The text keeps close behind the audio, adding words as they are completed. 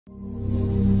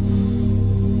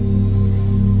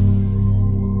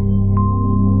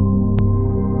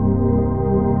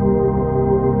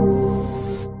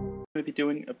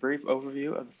brief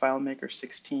overview of the FileMaker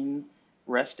 16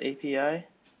 REST API.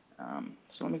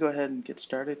 So let me go ahead and get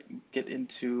started, get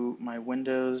into my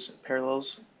Windows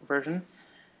Parallels version,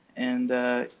 and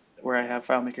where I have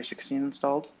FileMaker 16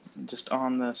 installed. And just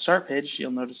on the start page,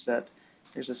 you'll notice that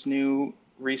there's this new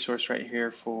resource right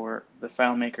here for the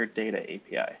FileMaker Data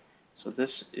API. So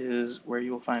this is where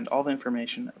you will find all the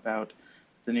information about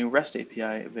the new REST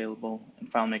API available in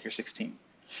FileMaker 16.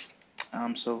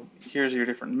 So here's your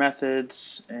different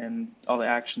methods and all the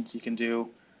actions you can do.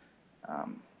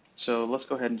 So let's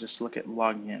go ahead and just look at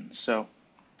logging in. So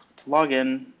to log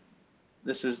in,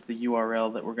 this is the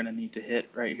URL that we're going to need to hit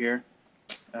right here.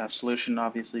 Solution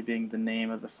obviously being the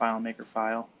name of the FileMaker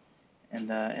file.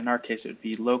 And in our case, it would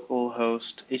be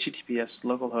localhost, HTTPS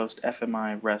localhost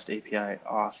FMI REST API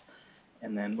auth.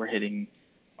 And then we're hitting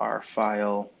our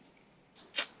file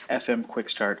FM Quick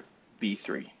Start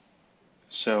v3.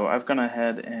 So I've gone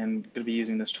ahead and going to be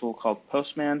using this tool called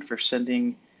Postman for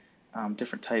sending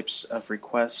different types of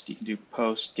requests. You can do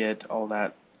post, get, all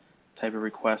that type of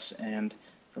requests, and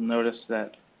you'll notice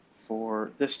that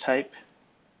for this type,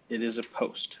 it is a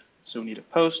post. So we need a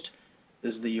post.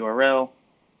 This is the URL.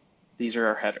 These are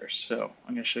our headers. So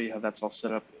I'm going to show you how that's all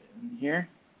set up in here.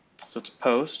 So it's a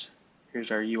post.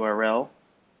 Here's our URL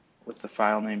with the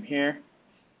file name here.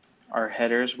 Our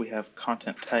headers, we have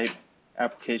content type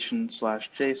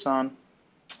application/JSON,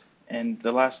 and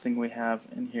the last thing we have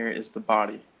in here is the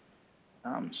body.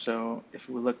 So if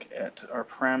we look at our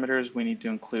parameters, we need to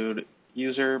include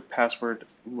user, password,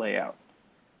 layout.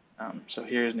 So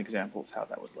here's an example of how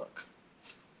that would look.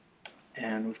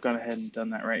 And we've gone ahead and done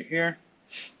that right here.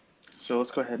 So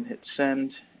let's go ahead and hit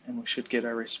send, and we should get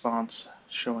our response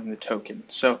showing the token.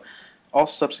 So all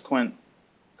subsequent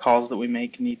calls that we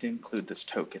make need to include this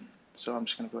token. So I'm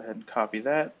just going to go ahead and copy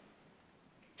that.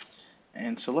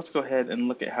 And so let's go ahead and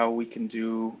look at how we can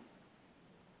do,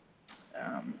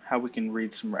 how we can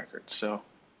read some records. So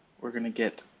we're going to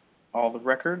get all the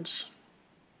records,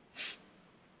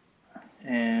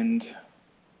 and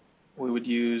we would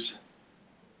use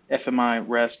FMI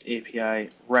REST API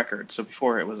record. So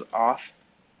before it was auth,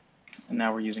 and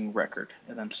now we're using record,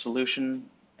 and then solution,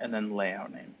 and then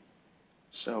layout name.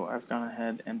 So I've gone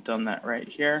ahead and done that right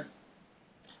here.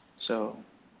 So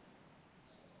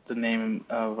the name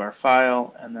of our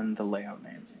file and then the layout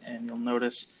name. And you'll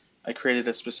notice I created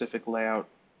a specific layout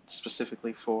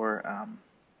specifically for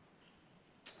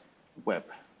web.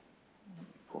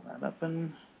 Pull that up,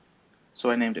 and so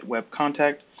I named it web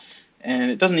contact. And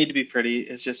it doesn't need to be pretty,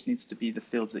 it just needs to be the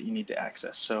fields that you need to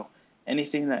access. So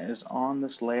anything that is on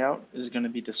this layout is going to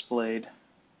be displayed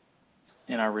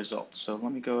in our results. So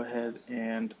let me go ahead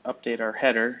and update our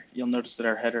header. You'll notice that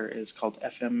our header is called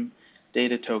FM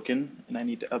Data Token, and I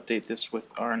need to update this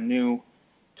with our new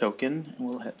token, and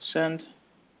we'll hit send.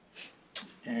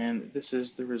 And this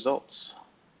is the results.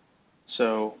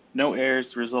 So no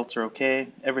errors, the results are okay.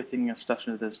 Everything is stuffed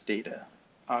into this data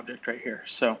object right here.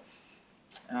 So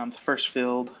the first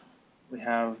field, we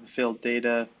have the field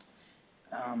data.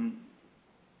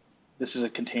 This is a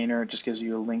container. It just gives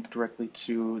you a link directly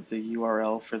to the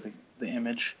URL for the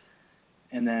image.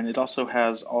 And then it also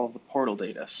has all the portal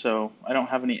data. So I don't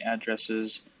have any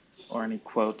addresses or any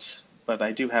quotes, but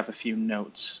I do have a few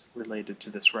notes related to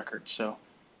this record. So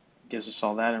it gives us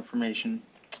all that information.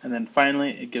 And then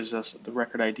finally, it gives us the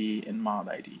record ID and mod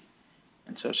ID.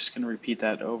 And so it's just going to repeat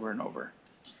that over and over.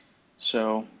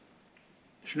 So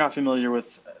if you're not familiar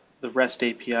with the REST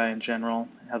API in general,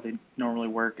 how they normally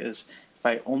work is if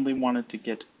I only wanted to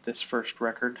get this first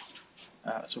record,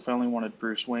 so if I only wanted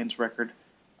Bruce Wayne's record,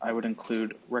 I would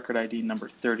include record ID number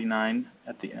 39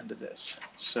 at the end of this.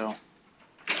 So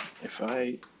if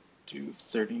I do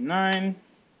 39 and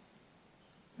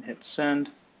hit send,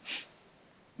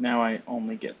 now I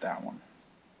only get that one.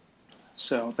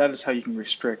 So that is how you can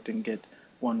restrict and get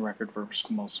one record versus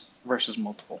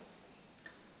multiple.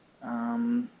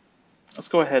 Let's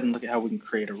go ahead and look at how we can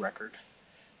create a record.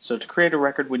 So to create a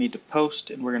record, we need to post,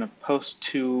 and we're going to post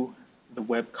to the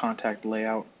web contact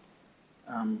layout.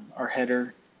 Our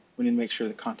header, we need to make sure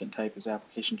the content type is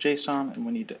application JSON, and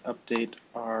we need to update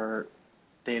our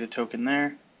data token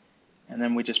there. And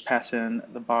then we just pass in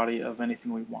the body of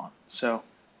anything we want. So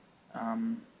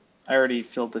I already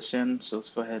filled this in, so let's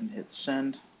go ahead and hit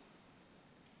send.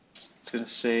 It's going to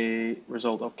say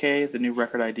result OK. The new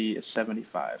record ID is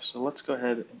 75. So let's go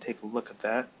ahead and take a look at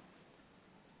that.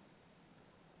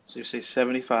 So you say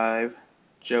 75,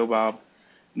 Joe Bob,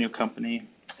 new company,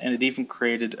 and it even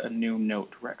created a new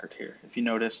note record here. If you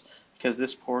notice, because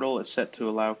this portal is set to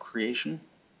allow creation,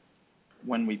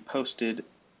 when we posted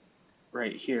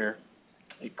right here,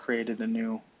 it created a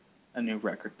new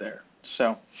record there.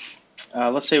 So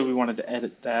Let's say we wanted to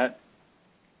edit that.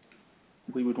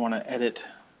 We would want to edit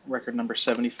record number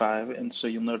 75, and so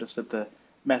you'll notice that the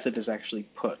method is actually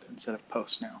put instead of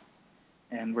post now.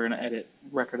 And we're going to edit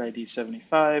record ID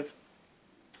 75.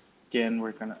 Again,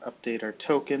 we're going to update our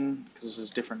token because this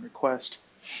is a different request.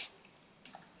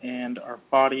 And our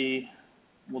body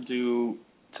will do,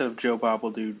 instead of Joe Bob,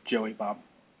 we'll do Joey Bob.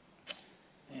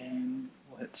 And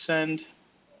we'll hit send.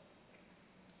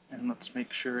 And let's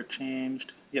make sure it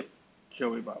changed. Yep,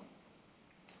 Joey Bob.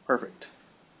 Perfect.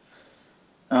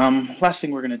 Last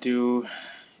thing we're going to do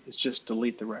is just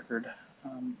delete the record.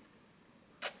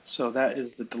 So that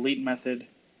is the delete method.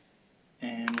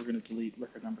 And we're going to delete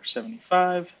record number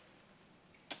 75.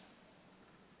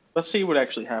 Let's see what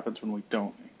actually happens when we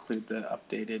don't include the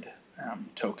updated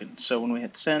token. So when we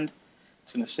hit send,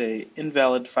 it's going to say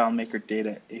invalid FileMaker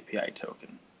Data API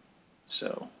token.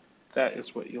 So that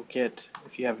is what you'll get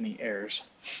if you have any errors.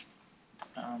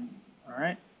 All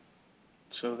right,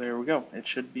 so there we go. It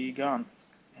should be gone.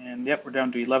 And yep, we're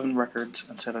down to 11 records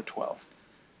instead of 12.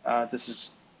 This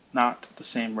is not the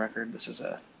same record. This is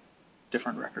a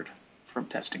different record from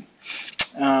testing.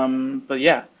 But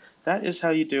yeah, that is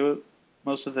how you do it.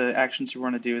 Most of the actions you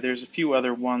want to do. There's a few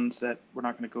other ones that we're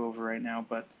not going to go over right now,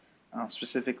 but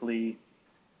specifically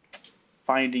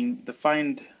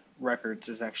find records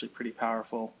is actually pretty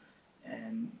powerful,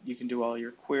 and you can do all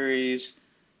your queries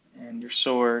and your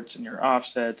sorts and your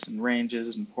offsets and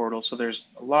ranges and portals. So there's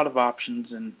a lot of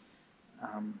options and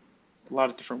a lot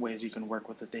of different ways you can work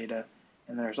with the data.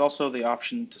 And there's also the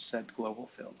option to set global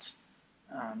fields.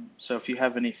 So if you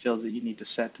have any fields that you need to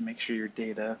set to make sure your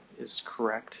data is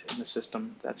correct in the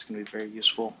system, that's going to be very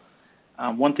useful.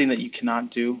 One thing that you cannot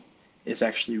do is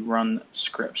actually run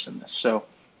scripts in this. So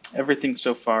everything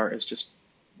so far is just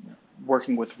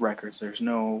working with records. There's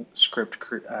no script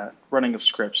running of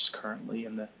scripts currently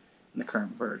in the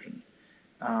current version.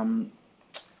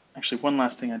 Actually, one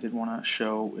last thing I did want to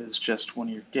show is just when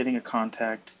you're getting a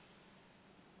contact.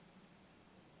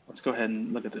 Let's go ahead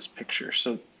and look at this picture.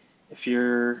 So if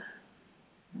you're,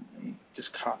 let me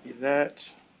just copy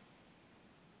that.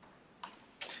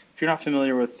 If you're not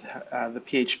familiar with the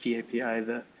PHP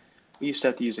API, we used to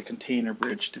have to use a container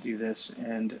bridge to do this,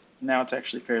 and now it's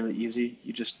actually fairly easy.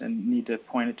 You just need to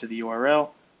point it to the URL,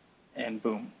 and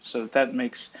boom. So that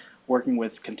makes working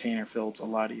with container fields a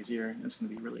lot easier, and it's going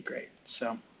to be really great.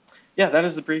 So yeah, that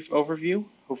is the brief overview.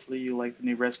 Hopefully you like the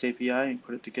new REST API and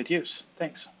put it to good use.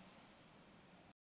 Thanks.